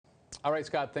All right,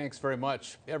 Scott, thanks very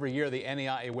much. Every year, the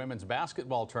NAIA Women's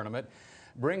Basketball Tournament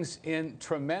brings in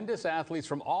tremendous athletes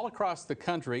from all across the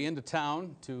country into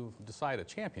town to decide a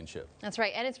championship. That's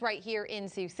right, and it's right here in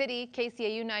Sioux City.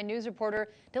 KCAU 9 News reporter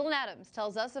Dylan Adams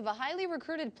tells us of a highly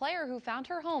recruited player who found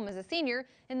her home as a senior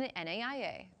in the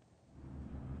NAIA.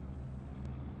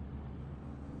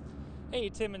 Hey,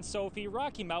 Tim and Sophie,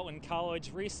 Rocky Mountain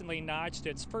College recently notched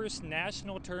its first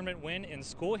national tournament win in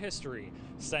school history,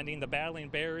 sending the Battling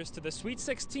Bears to the Sweet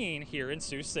 16 here in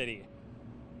Sioux City.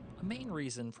 A main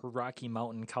reason for Rocky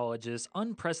Mountain College's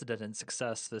unprecedented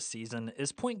success this season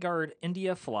is point guard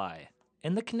India Fly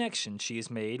and the connection she's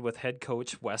made with head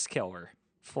coach Wes Keller.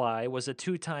 Fly was a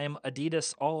two-time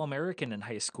Adidas All-American in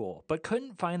high school, but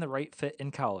couldn't find the right fit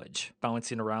in college,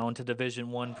 bouncing around to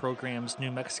Division I programs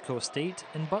New Mexico State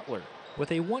and Butler,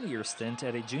 with a one-year stint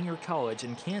at a junior college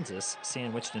in Kansas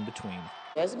sandwiched in between.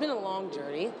 It's been a long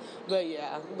journey, but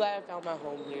yeah, I'm glad I found my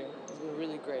home here. It's been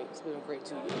really great. It's been a great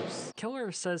 2 years.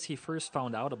 Keller says he first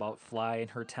found out about Fly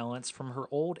and her talents from her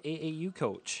old AAU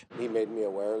coach. He made me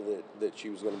aware that she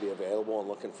was going to be available and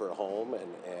looking for a home,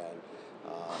 and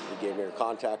he gave me her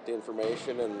contact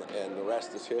information, and the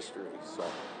rest is history. So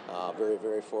very,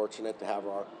 very fortunate to have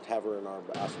her in our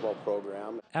basketball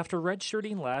program. After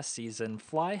redshirting last season,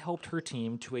 Fly helped her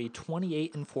team to a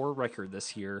 28-4 record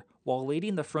this year while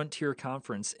leading the Frontier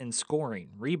Conference in scoring,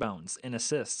 rebounds, and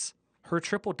assists. Her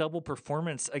triple-double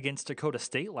performance against Dakota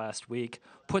State last week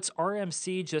puts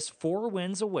RMC just 4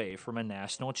 wins away from a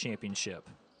national championship.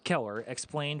 Keller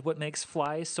explained what makes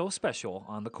Fly so special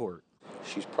on the court.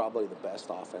 She's probably the best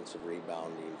offensive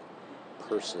rebounding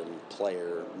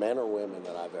player, men or women,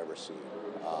 that I've ever seen.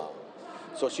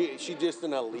 So she's just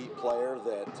an elite player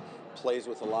that plays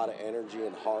with a lot of energy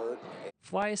and heart.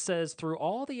 Fly says through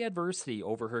all the adversity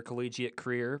over her collegiate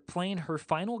career, playing her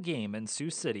final game in Sioux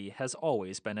City has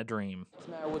always been a dream. It's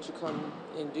no matter what you come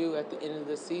and do at the end of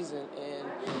the season, and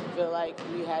I feel like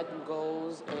we had them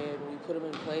goals and we put them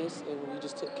in place and we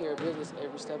just took care of business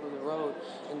every step of the road,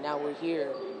 and now we're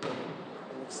here.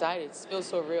 I'm excited. It feels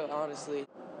so real, honestly.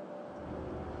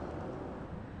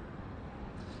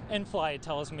 And Fly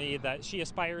tells me that she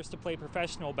aspires to play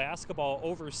professional basketball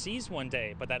overseas one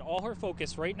day, but that all her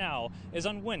focus right now is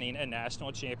on winning a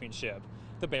national championship.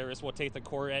 The Bears will take the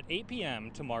court at 8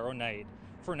 p.m. tomorrow night.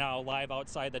 For now, live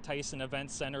outside the Tyson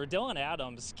Events Center, Dylan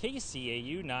Adams,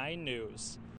 KCAU 9 News.